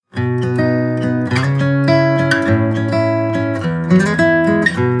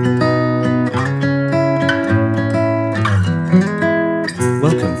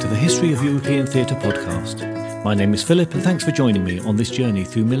Theatre podcast. My name is Philip and thanks for joining me on this journey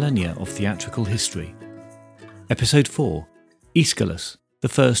through millennia of theatrical history. Episode 4, Aeschylus, the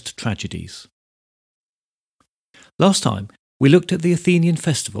First Tragedies. Last time, we looked at the Athenian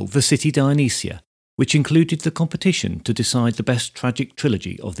festival, the City Dionysia, which included the competition to decide the best tragic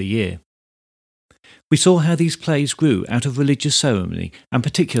trilogy of the year. We saw how these plays grew out of religious ceremony, and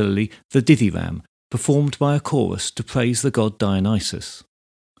particularly the dithyramb, performed by a chorus to praise the god Dionysus.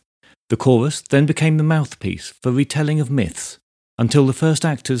 The chorus then became the mouthpiece for retelling of myths, until the first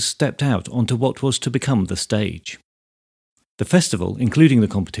actors stepped out onto what was to become the stage. The festival, including the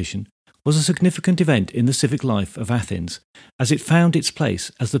competition, was a significant event in the civic life of Athens, as it found its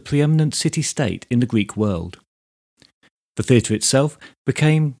place as the preeminent city-state in the Greek world. The theatre itself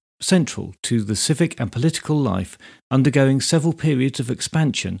became central to the civic and political life, undergoing several periods of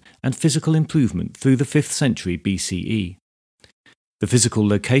expansion and physical improvement through the 5th century BCE. The physical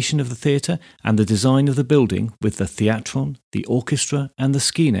location of the theatre and the design of the building with the theatron, the orchestra and the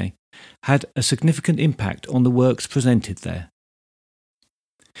skene had a significant impact on the works presented there.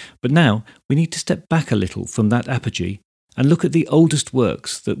 But now we need to step back a little from that apogee and look at the oldest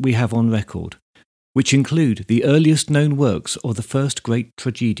works that we have on record, which include the earliest known works of the first great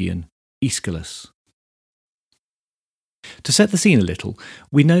tragedian, Aeschylus. To set the scene a little,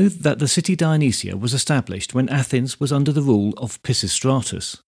 we know that the city Dionysia was established when Athens was under the rule of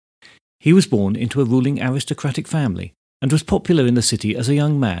Pisistratus. He was born into a ruling aristocratic family and was popular in the city as a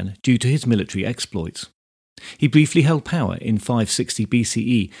young man due to his military exploits. He briefly held power in 560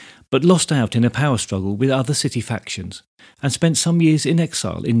 BCE, but lost out in a power struggle with other city factions, and spent some years in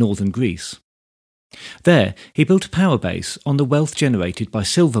exile in northern Greece. There, he built a power base on the wealth generated by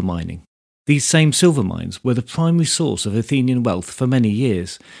silver mining. These same silver mines were the primary source of Athenian wealth for many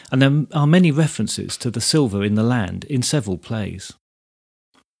years, and there are many references to the silver in the land in several plays.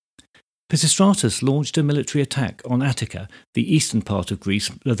 Pisistratus launched a military attack on Attica, the eastern part of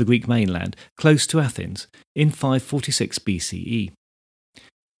Greece, the Greek mainland, close to Athens, in 546 BCE.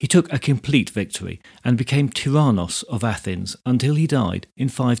 He took a complete victory and became Tyrannos of Athens until he died in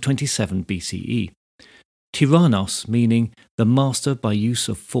 527 BCE. Tyrannos meaning the master by use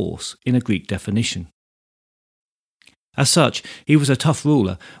of force in a Greek definition. As such, he was a tough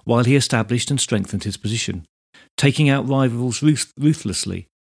ruler while he established and strengthened his position, taking out rivals ruthlessly.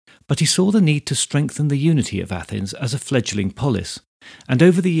 But he saw the need to strengthen the unity of Athens as a fledgling polis, and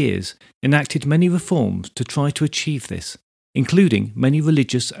over the years enacted many reforms to try to achieve this, including many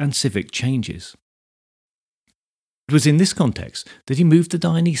religious and civic changes. It was in this context that he moved the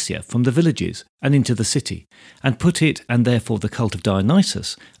Dionysia from the villages and into the city, and put it, and therefore the cult of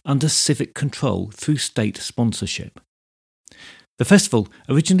Dionysus, under civic control through state sponsorship. The festival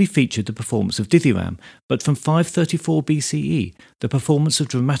originally featured the performance of dithyramb, but from 534 BCE the performance of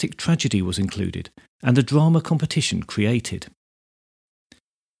dramatic tragedy was included, and a drama competition created.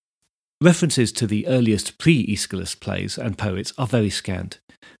 References to the earliest pre-Aeschylus plays and poets are very scant,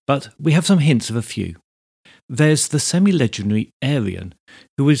 but we have some hints of a few. There's the semi-legendary Arion,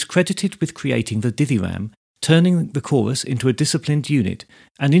 who is credited with creating the dithyramb, turning the chorus into a disciplined unit,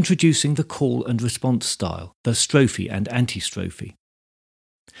 and introducing the call and response style, the strophe and antistrophe.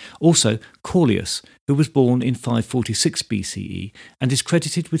 Also, Corlius, who was born in 546 BCE and is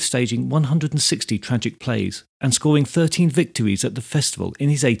credited with staging 160 tragic plays and scoring 13 victories at the festival in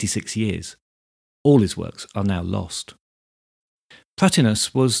his 86 years. All his works are now lost.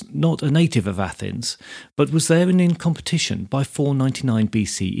 Pratinus was not a native of Athens, but was there and in competition by 499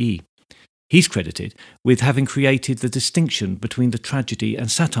 BCE. He's credited with having created the distinction between the tragedy and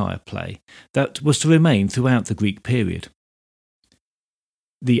satire play that was to remain throughout the Greek period.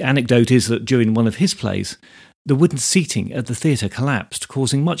 The anecdote is that during one of his plays, the wooden seating at the theatre collapsed,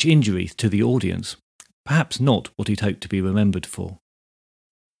 causing much injury to the audience, perhaps not what he'd hoped to be remembered for.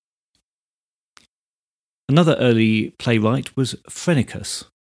 Another early playwright was Phrynichus.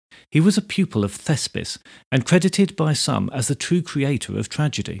 He was a pupil of Thespis and credited by some as the true creator of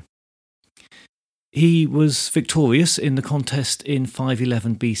tragedy. He was victorious in the contest in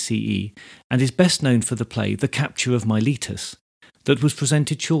 511 BCE and is best known for the play The Capture of Miletus, that was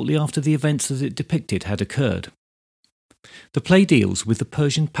presented shortly after the events that it depicted had occurred. The play deals with the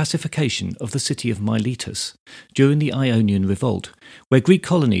Persian pacification of the city of Miletus during the Ionian Revolt, where Greek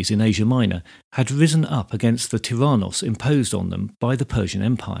colonies in Asia Minor had risen up against the tyrannos imposed on them by the Persian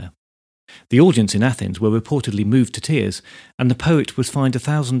Empire. The audience in Athens were reportedly moved to tears, and the poet was fined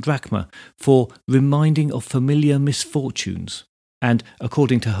 1,000 drachma for reminding of familiar misfortunes, and,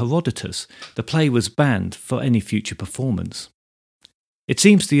 according to Herodotus, the play was banned for any future performance. It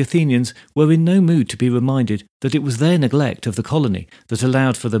seems the Athenians were in no mood to be reminded that it was their neglect of the colony that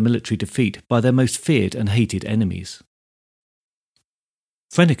allowed for the military defeat by their most feared and hated enemies.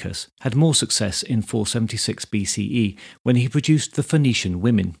 Phrynichus had more success in 476 BCE when he produced The Phoenician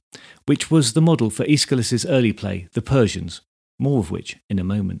Women, which was the model for Aeschylus' early play The Persians, more of which in a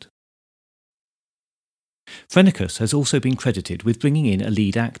moment. Phrynichus has also been credited with bringing in a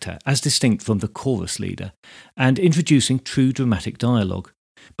lead actor, as distinct from the chorus leader, and introducing true dramatic dialogue.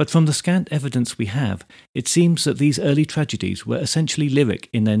 But from the scant evidence we have, it seems that these early tragedies were essentially lyric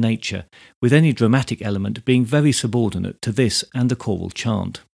in their nature, with any dramatic element being very subordinate to this and the choral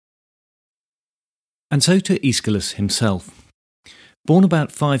chant. And so to Aeschylus himself. Born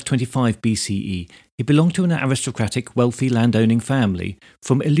about 525 BCE, he belonged to an aristocratic, wealthy landowning family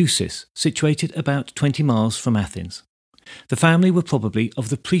from Eleusis, situated about 20 miles from Athens. The family were probably of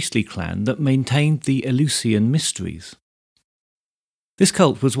the priestly clan that maintained the Eleusinian mysteries. This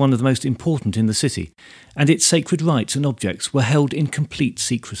cult was one of the most important in the city, and its sacred rites and objects were held in complete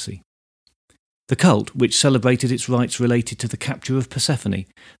secrecy. The cult, which celebrated its rites related to the capture of Persephone,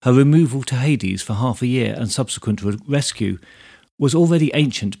 her removal to Hades for half a year and subsequent rescue, was already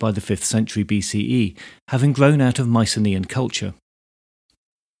ancient by the 5th century BCE, having grown out of Mycenaean culture.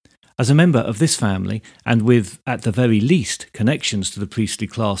 As a member of this family, and with, at the very least, connections to the priestly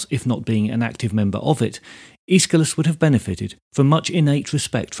class, if not being an active member of it, Aeschylus would have benefited from much innate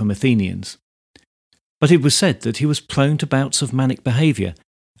respect from Athenians. But it was said that he was prone to bouts of manic behaviour,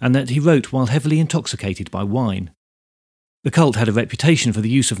 and that he wrote while heavily intoxicated by wine. The cult had a reputation for the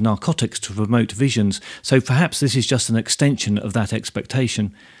use of narcotics to promote visions, so perhaps this is just an extension of that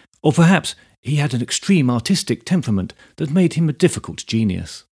expectation, or perhaps he had an extreme artistic temperament that made him a difficult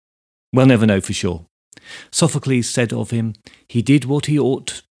genius. We'll never know for sure. Sophocles said of him, "He did what he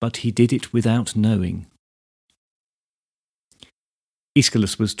ought, but he did it without knowing."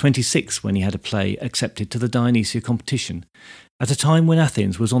 Aeschylus was 26 when he had a play accepted to the Dionysia competition, at a time when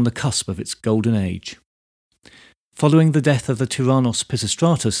Athens was on the cusp of its golden age. Following the death of the Tyrannos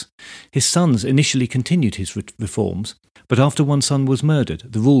Pisistratus, his sons initially continued his reforms, but after one son was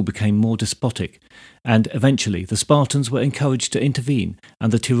murdered, the rule became more despotic, and eventually the Spartans were encouraged to intervene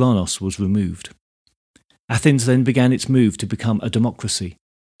and the Tyrannos was removed. Athens then began its move to become a democracy.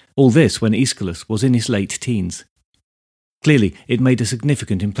 All this when Aeschylus was in his late teens. Clearly, it made a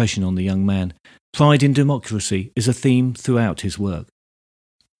significant impression on the young man. Pride in democracy is a theme throughout his work.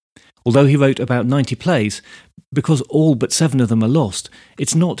 Although he wrote about 90 plays, because all but 7 of them are lost,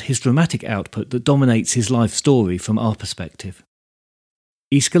 it's not his dramatic output that dominates his life story from our perspective.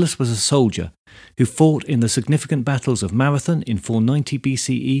 Aeschylus was a soldier who fought in the significant battles of Marathon in 490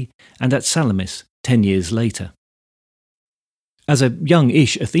 BCE and at Salamis 10 years later. As a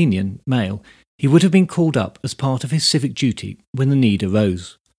young-ish Athenian male, he would have been called up as part of his civic duty when the need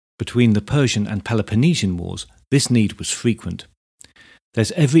arose. Between the Persian and Peloponnesian wars, this need was frequent.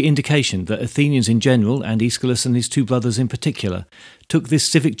 There's every indication that Athenians in general, and Aeschylus and his 2 brothers in particular, took this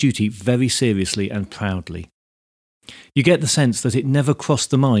civic duty very seriously and proudly. You get the sense that it never crossed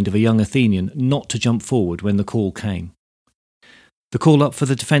the mind of a young Athenian not to jump forward when the call came. The call up for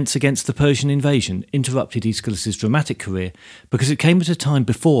the defence against the Persian invasion interrupted Aeschylus' dramatic career because it came at a time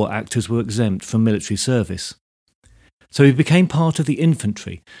before actors were exempt from military service. So he became part of the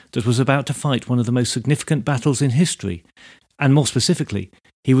infantry that was about to fight one of the most significant battles in history, and more specifically,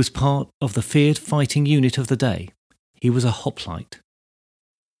 he was part of the feared fighting unit of the day. He was a hoplite.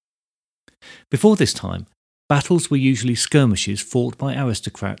 Before this time, battles were usually skirmishes fought by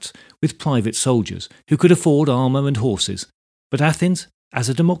aristocrats with private soldiers who could afford armour and horses, but Athens, as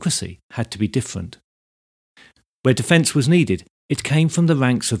a democracy, had to be different. Where defence was needed, it came from the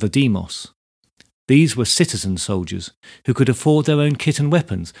ranks of the demos. These were citizen soldiers who could afford their own kit and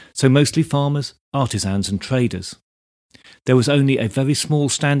weapons, so mostly farmers, artisans and traders. There was only a very small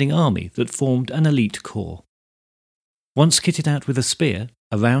standing army that formed an elite corps. Once kitted out with a spear,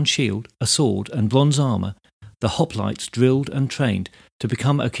 a round shield, a sword and bronze armour, the hoplites drilled and trained to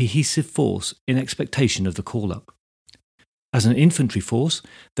become a cohesive force in expectation of the call-up. As an infantry force,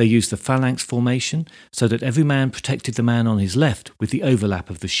 they used the phalanx formation so that every man protected the man on his left with the overlap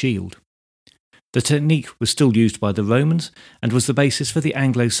of the shield. The technique was still used by the Romans and was the basis for the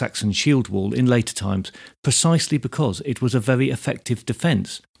Anglo-Saxon shield wall in later times precisely because it was a very effective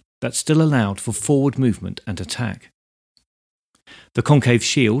defence that still allowed for forward movement and attack. The concave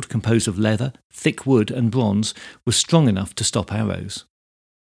shield, composed of leather, thick wood and bronze, was strong enough to stop arrows.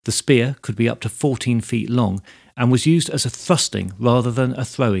 The spear could be up to 14 feet long and was used as a thrusting rather than a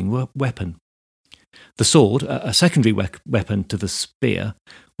throwing weapon. The sword, a secondary weapon to the spear,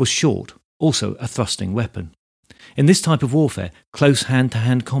 was short, also a thrusting weapon. In this type of warfare, close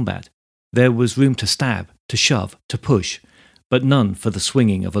hand-to-hand combat, there was room to stab, to shove, to push, but none for the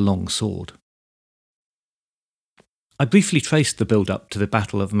swinging of a long sword. I briefly traced the build-up to the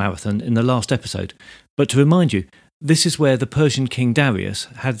Battle of Marathon in the last episode, but to remind you, this is where the Persian king Darius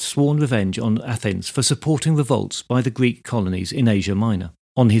had sworn revenge on Athens for supporting revolts by the Greek colonies in Asia Minor.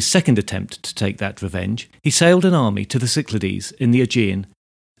 On his second attempt to take that revenge, he sailed an army to the Cyclades in the Aegean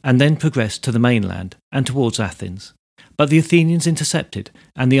and then progressed to the mainland and towards Athens. But the Athenians intercepted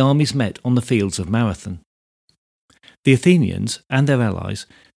and the armies met on the fields of Marathon. The Athenians and their allies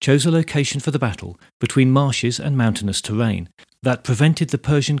chose a location for the battle between marshes and mountainous terrain that prevented the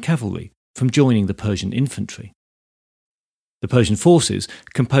Persian cavalry from joining the Persian infantry. The Persian forces,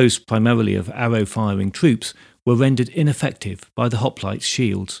 composed primarily of arrow-firing troops, were rendered ineffective by the hoplites'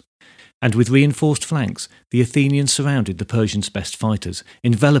 shields, and with reinforced flanks, the Athenians surrounded the Persians' best fighters,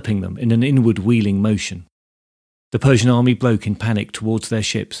 enveloping them in an inward-wheeling motion. The Persian army broke in panic towards their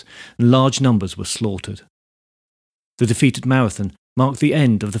ships, and large numbers were slaughtered. The defeat at Marathon marked the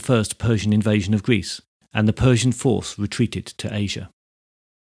end of the first Persian invasion of Greece, and the Persian force retreated to Asia.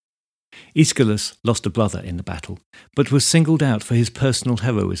 Aeschylus lost a brother in the battle, but was singled out for his personal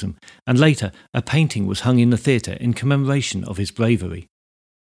heroism, and later a painting was hung in the theatre in commemoration of his bravery.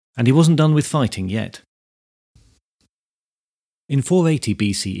 And he wasn't done with fighting yet. In 480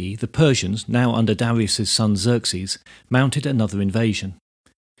 BCE, the Persians, now under Darius's son Xerxes, mounted another invasion.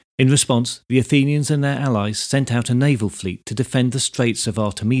 In response, the Athenians and their allies sent out a naval fleet to defend the Straits of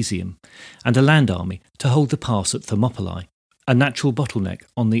Artemisium, and a land army to hold the pass at Thermopylae, a natural bottleneck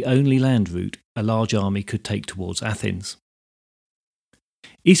on the only land route a large army could take towards Athens.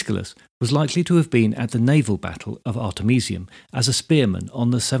 Aeschylus was likely to have been at the naval battle of Artemisium as a spearman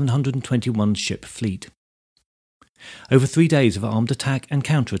on the 721-ship fleet. Over 3 days of armed attack and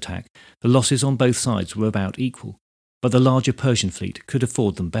counterattack, the losses on both sides were about equal, but the larger Persian fleet could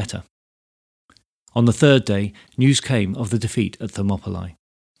afford them better. On the third day, news came of the defeat at Thermopylae.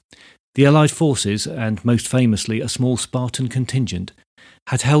 The Allied forces, and most famously a small Spartan contingent,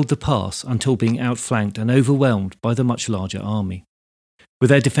 had held the pass until being outflanked and overwhelmed by the much larger army. With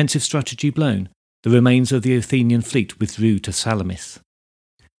their defensive strategy blown, the remains of the Athenian fleet withdrew to Salamis.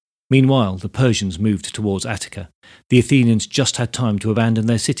 Meanwhile, the Persians moved towards Attica. The Athenians just had time to abandon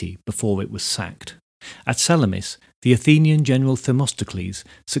their city before it was sacked. At Salamis, the Athenian general Themistocles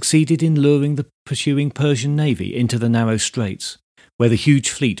succeeded in luring the pursuing Persian navy into the narrow straits, where the huge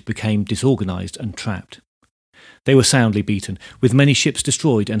fleet became disorganised and trapped. They were soundly beaten, with many ships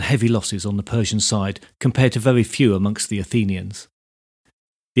destroyed and heavy losses on the Persian side compared to very few amongst the Athenians.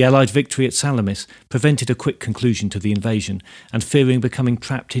 The Allied victory at Salamis prevented a quick conclusion to the invasion, and fearing becoming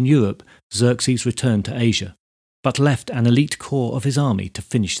trapped in Europe, Xerxes returned to Asia, but left an elite corps of his army to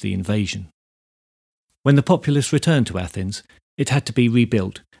finish the invasion. When the populace returned to Athens, it had to be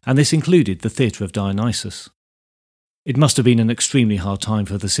rebuilt, and this included the Theatre of Dionysus. It must have been an extremely hard time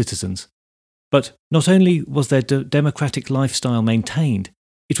for the citizens. But not only was their democratic lifestyle maintained,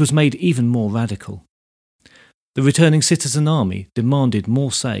 it was made even more radical. The returning citizen army demanded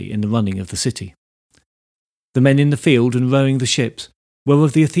more say in the running of the city. The men in the field and rowing the ships were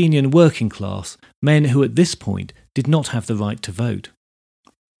of the Athenian working class, men who at this point did not have the right to vote.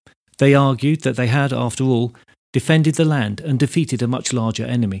 They argued that they had, after all, defended the land and defeated a much larger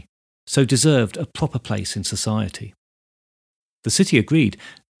enemy, so deserved a proper place in society. The city agreed,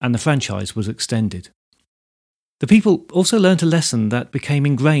 and the franchise was extended. The people also learnt a lesson that became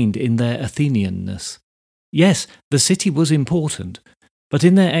ingrained in their Athenianness. Yes, the city was important, but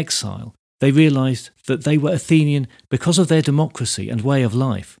in their exile they realised that they were Athenian because of their democracy and way of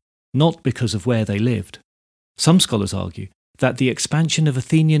life, not because of where they lived. Some scholars argue that the expansion of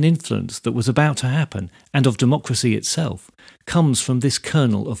Athenian influence that was about to happen, and of democracy itself, comes from this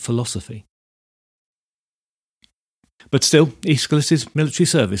kernel of philosophy. But still, Aeschylus' military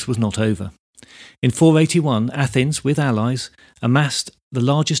service was not over. In 481, Athens, with allies, amassed the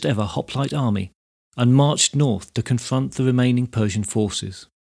largest ever hoplite army and marched north to confront the remaining Persian forces.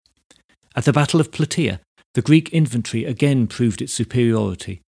 At the Battle of Plataea, the Greek infantry again proved its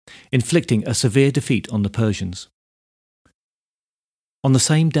superiority, inflicting a severe defeat on the Persians. On the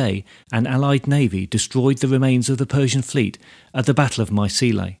same day, an allied navy destroyed the remains of the Persian fleet at the Battle of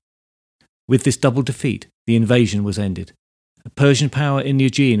Mycelae. With this double defeat, the invasion was ended. Persian power in the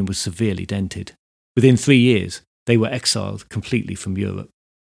Aegean was severely dented. Within 3 years, they were exiled completely from Europe.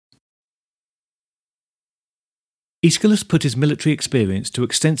 Aeschylus put his military experience to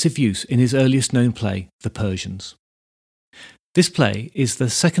extensive use in his earliest known play, The Persians. This play is the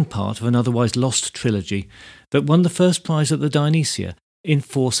second part of an otherwise lost trilogy that won the first prize at the Dionysia in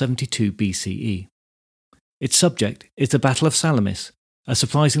 472 BCE. Its subject is the Battle of Salamis, a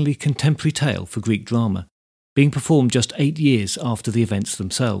surprisingly contemporary tale for Greek drama, being performed just 8 years after the events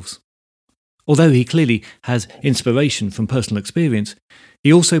themselves. Although he clearly has inspiration from personal experience,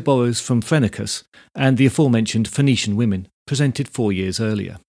 he also borrows from Phrynichus and the aforementioned Phoenician women, presented 4 years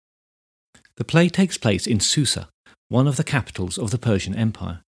earlier. The play takes place in Susa, one of the capitals of the Persian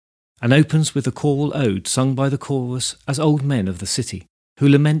Empire, and opens with a choral ode sung by the chorus as old men of the city, who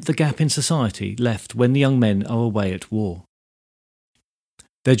lament the gap in society left when the young men are away at war.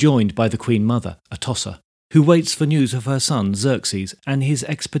 They're joined by the Queen Mother, Atossa, who waits for news of her son Xerxes and his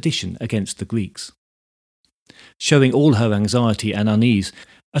expedition against the Greeks. Showing all her anxiety and unease,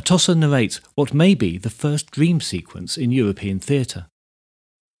 Atossa narrates what may be the first dream sequence in European theatre.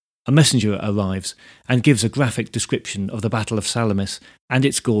 A messenger arrives and gives a graphic description of the Battle of Salamis and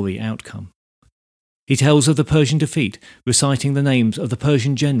its gory outcome. He tells of the Persian defeat, reciting the names of the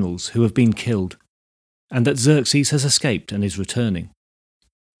Persian generals who have been killed, and that Xerxes has escaped and is returning.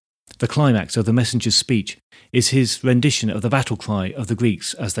 The climax of the messenger's speech is his rendition of the battle cry of the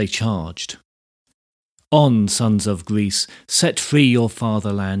Greeks as they charged. On, sons of Greece, set free your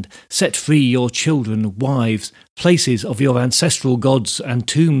fatherland, set free your children, wives, places of your ancestral gods and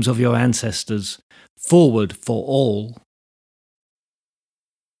tombs of your ancestors. Forward for all.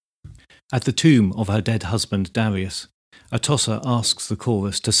 At the tomb of her dead husband Darius, Atossa asks the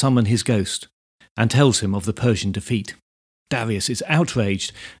chorus to summon his ghost and tells him of the Persian defeat. Darius is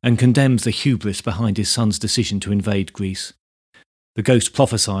outraged and condemns the hubris behind his son's decision to invade Greece. The ghost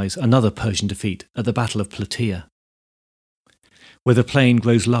prophesies another Persian defeat at the Battle of Plataea. Where the plain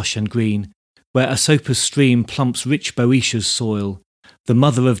grows lush and green, where Asopus stream plumps rich Boeotia's soil, the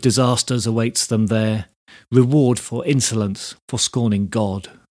mother of disasters awaits them there, reward for insolence, for scorning God.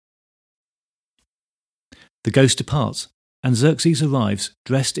 The ghost departs, and Xerxes arrives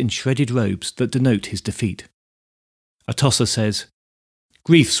dressed in shredded robes that denote his defeat. Atossa says,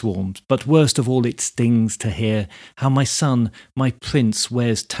 "Grief swarms, but worst of all it stings to hear how my son, my prince,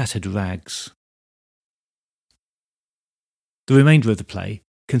 wears tattered rags." The remainder of the play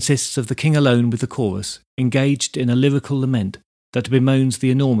consists of the king alone with the chorus, engaged in a lyrical lament that bemoans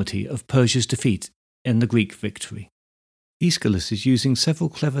the enormity of Persia's defeat in the Greek victory. Aeschylus is using several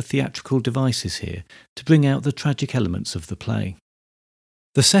clever theatrical devices here to bring out the tragic elements of the play.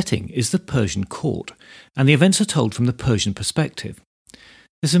 The setting is the Persian court, and the events are told from the Persian perspective.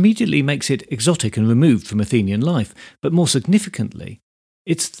 This immediately makes it exotic and removed from Athenian life, but more significantly,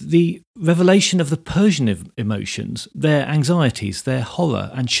 it's the revelation of the Persian emotions, their anxieties, their horror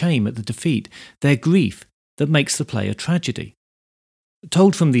and shame at the defeat, their grief, that makes the play a tragedy.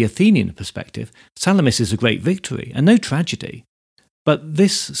 Told from the Athenian perspective, Salamis is a great victory and no tragedy. But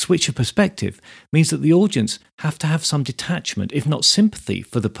this switch of perspective means that the audience have to have some detachment, if not sympathy,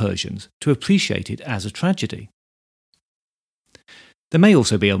 for the Persians to appreciate it as a tragedy. There may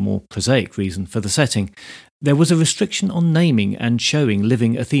also be a more prosaic reason for the setting. There was a restriction on naming and showing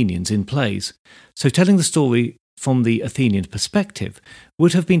living Athenians in plays, so telling the story from the Athenian perspective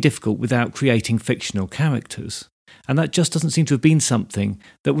would have been difficult without creating fictional characters, and that just doesn't seem to have been something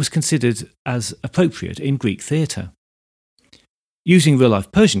that was considered as appropriate in Greek theatre. Using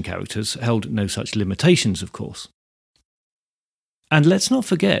real-life Persian characters held no such limitations, of course. And let's not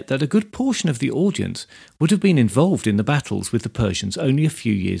forget that a good portion of the audience would have been involved in the battles with the Persians only a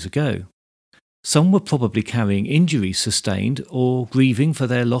few years ago. Some were probably carrying injuries sustained or grieving for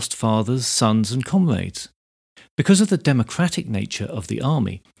their lost fathers, sons and comrades. Because of the democratic nature of the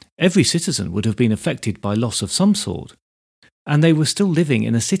army, every citizen would have been affected by loss of some sort, and they were still living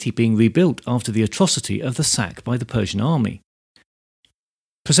in a city being rebuilt after the atrocity of the sack by the Persian army.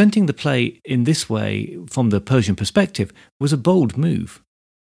 Presenting the play in this way from the Persian perspective was a bold move.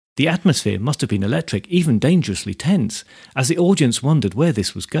 The atmosphere must have been electric, even dangerously tense, as the audience wondered where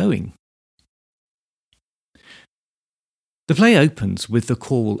this was going. The play opens with the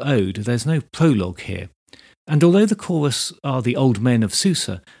choral ode. There's no prologue here, and although the chorus are the old men of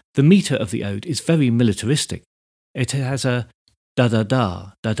Susa, the metre of the ode is very militaristic. It has a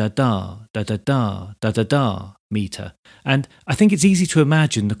da-da-da, da-da-da, da-da-da, da-da-da metre, and I think it's easy to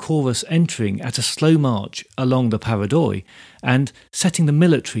imagine the chorus entering at a slow march along the paradoi and setting the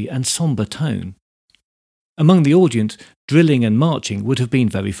military and sombre tone. Among the audience, drilling and marching would have been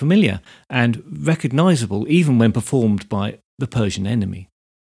very familiar and recognisable even when performed by the Persian enemy.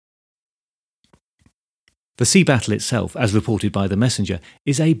 The sea battle itself, as reported by the messenger,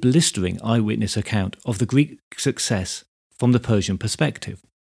 is a blistering eyewitness account of the Greek success from the Persian perspective.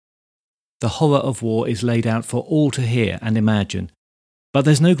 The horror of war is laid out for all to hear and imagine, but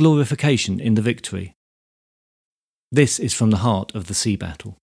there's no glorification in the victory. This is from the heart of the sea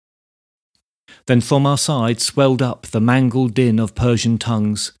battle. Then from our side swelled up the mangled din of Persian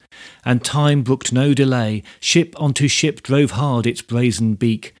tongues, and time brooked no delay. Ship onto ship drove hard its brazen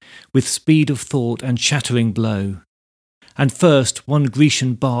beak, with speed of thought and shattering blow. And first one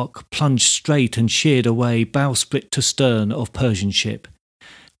Grecian bark plunged straight and sheered away bowsprit to stern of Persian ship,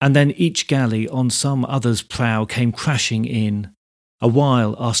 and then each galley on some other's prow came crashing in. A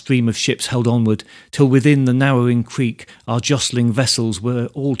while our stream of ships held onward, till within the narrowing creek our jostling vessels were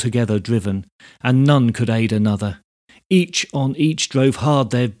altogether driven, and none could aid another. Each on each drove hard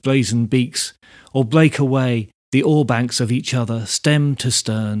their brazen beaks, or brake away the oar-banks of each other, stem to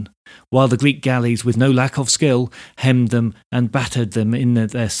stern, while the Greek galleys, with no lack of skill, hemmed them and battered them in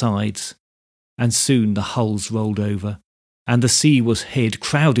their sides. And soon the hulls rolled over, and the sea was hid,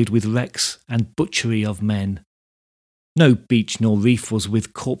 crowded with wrecks and butchery of men. No beach nor reef was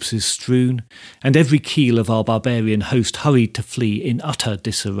with corpses strewn, and every keel of our barbarian host hurried to flee in utter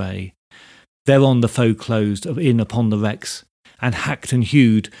disarray. Thereon the foe closed in upon the wrecks, and hacked and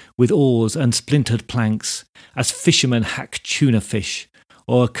hewed with oars and splintered planks, as fishermen hack tuna fish,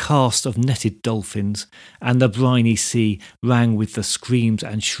 or a cast of netted dolphins, and the briny sea rang with the screams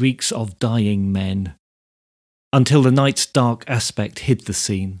and shrieks of dying men. Until the night's dark aspect hid the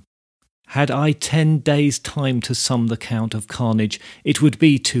scene. Had I 10 days' time to sum the count of carnage, it would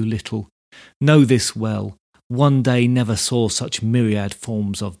be too little. Know this well, one day never saw such myriad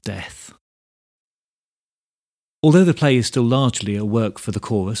forms of death. Although the play is still largely a work for the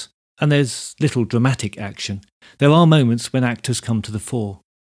chorus, and there's little dramatic action, there are moments when actors come to the fore.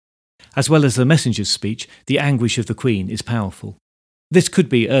 As well as the messenger's speech, the anguish of the Queen is powerful. This could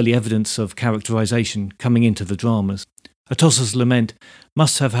be early evidence of characterisation coming into the dramas. Atossa's lament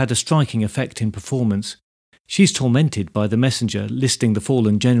must have had a striking effect in performance. She's tormented by the messenger listing the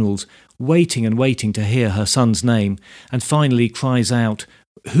fallen generals, waiting and waiting to hear her son's name, and finally cries out,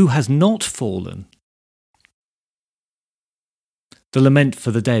 "Who has not fallen?" The lament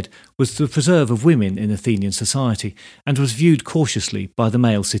for the dead was the preserve of women in Athenian society, and was viewed cautiously by the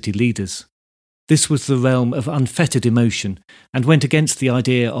male city leaders. This was the realm of unfettered emotion, and went against the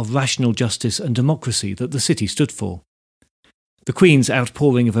idea of rational justice and democracy that the city stood for. The Queen's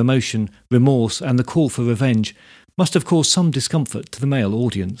outpouring of emotion, remorse, and the call for revenge must have caused some discomfort to the male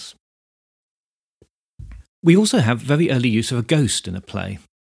audience. We also have very early use of a ghost in a play.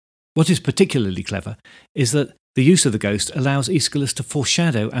 What is particularly clever is that the use of the ghost allows Aeschylus to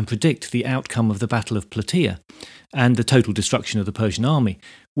foreshadow and predict the outcome of the Battle of Plataea and the total destruction of the Persian army,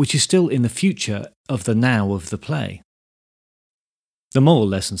 which is still in the future of the now of the play. The moral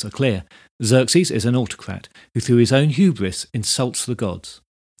lessons are clear. Xerxes is an autocrat who through his own hubris insults the gods.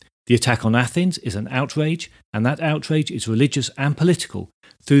 The attack on Athens is an outrage, and that outrage is religious and political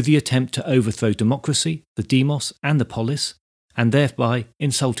through the attempt to overthrow democracy, the demos and the polis, and thereby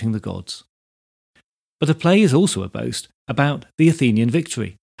insulting the gods. But the play is also a boast about the Athenian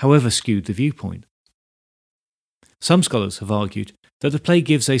victory, however skewed the viewpoint. Some scholars have argued that the play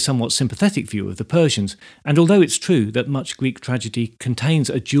gives a somewhat sympathetic view of the Persians, and although it's true that much Greek tragedy contains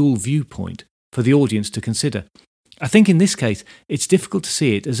a dual viewpoint for the audience to consider, I think in this case it's difficult to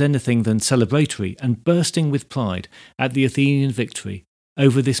see it as anything than celebratory and bursting with pride at the Athenian victory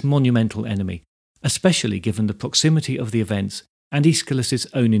over this monumental enemy, especially given the proximity of the events and Aeschylus'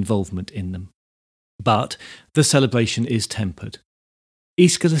 own involvement in them. But the celebration is tempered.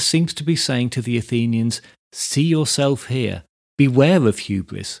 Aeschylus seems to be saying to the Athenians, "See yourself here. Beware of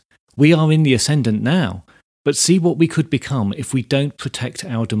hubris. We are in the ascendant now, but see what we could become if we don't protect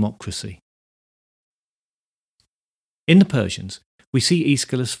our democracy." In the Persians, we see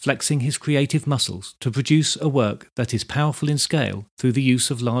Aeschylus flexing his creative muscles to produce a work that is powerful in scale through the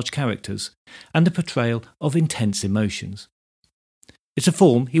use of large characters and the portrayal of intense emotions. It's a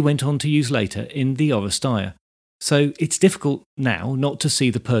form he went on to use later in the Oresteia, so it's difficult now not to see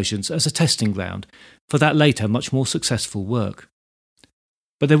the Persians as a testing ground for that later much more successful work.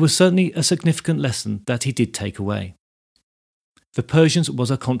 But there was certainly a significant lesson that he did take away. The Persians was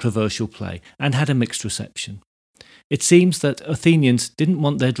a controversial play and had a mixed reception. It seems that Athenians didn't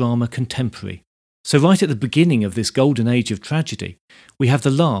want their drama contemporary, so right at the beginning of this golden age of tragedy, we have the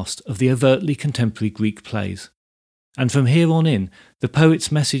last of the overtly contemporary Greek plays. And from here on in, the poet's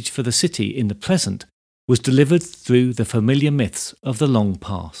message for the city in the present was delivered through the familiar myths of the long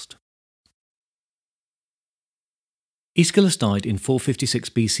past. Aeschylus died in 456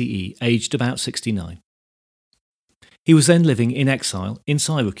 BCE, aged about 69. He was then living in exile in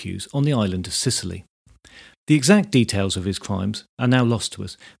Syracuse on the island of Sicily. The exact details of his crimes are now lost to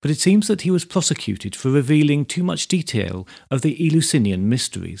us, but it seems that he was prosecuted for revealing too much detail of the Eleusinian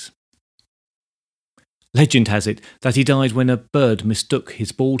mysteries. Legend has it that he died when a bird mistook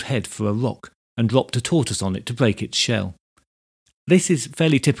his bald head for a rock and dropped a tortoise on it to break its shell. This is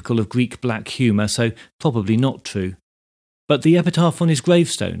fairly typical of Greek black humour, so probably not true. But the epitaph on his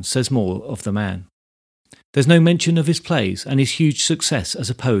gravestone says more of the man. There's no mention of his plays and his huge success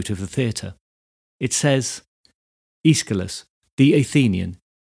as a poet of the theatre. It says, Aeschylus, the Athenian,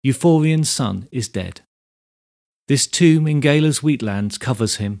 Euphorion's son, is dead. This tomb in Gala's wheatlands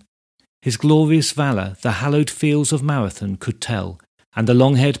covers him. His glorious valour the hallowed fields of Marathon could tell, and the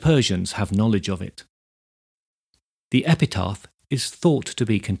long-haired Persians have knowledge of it. The epitaph is thought to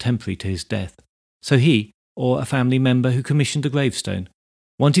be contemporary to his death, so he, or a family member who commissioned the gravestone,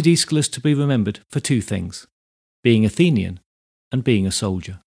 wanted Aeschylus to be remembered for two things, being Athenian and being a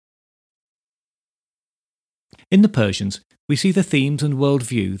soldier. In the Persians, we see the themes and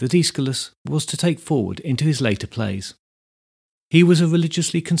worldview that Aeschylus was to take forward into his later plays. He was a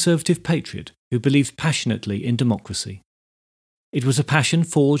religiously conservative patriot who believed passionately in democracy. It was a passion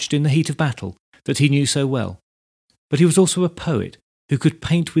forged in the heat of battle that he knew so well, but he was also a poet who could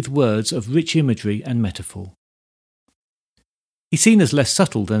paint with words of rich imagery and metaphor. He's seen as less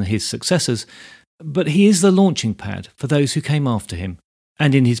subtle than his successors, but he is the launching pad for those who came after him,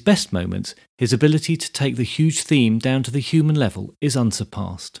 and in his best moments, his ability to take the huge theme down to the human level is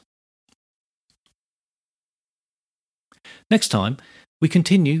unsurpassed. Next time, we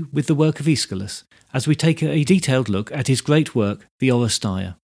continue with the work of Aeschylus as we take a detailed look at his great work, the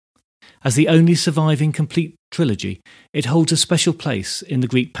Oresteia. As the only surviving complete trilogy, it holds a special place in the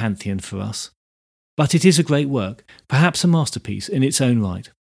Greek pantheon for us. But it is a great work, perhaps a masterpiece in its own right.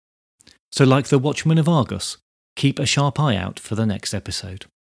 So like the Watchman of Argos, keep a sharp eye out for the next episode.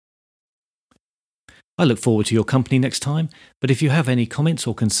 I look forward to your company next time, but if you have any comments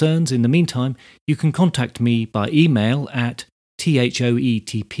or concerns in the meantime, you can contact me by email at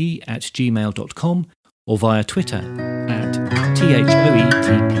thoetp@gmail.com or via Twitter at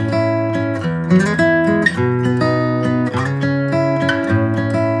thoetp.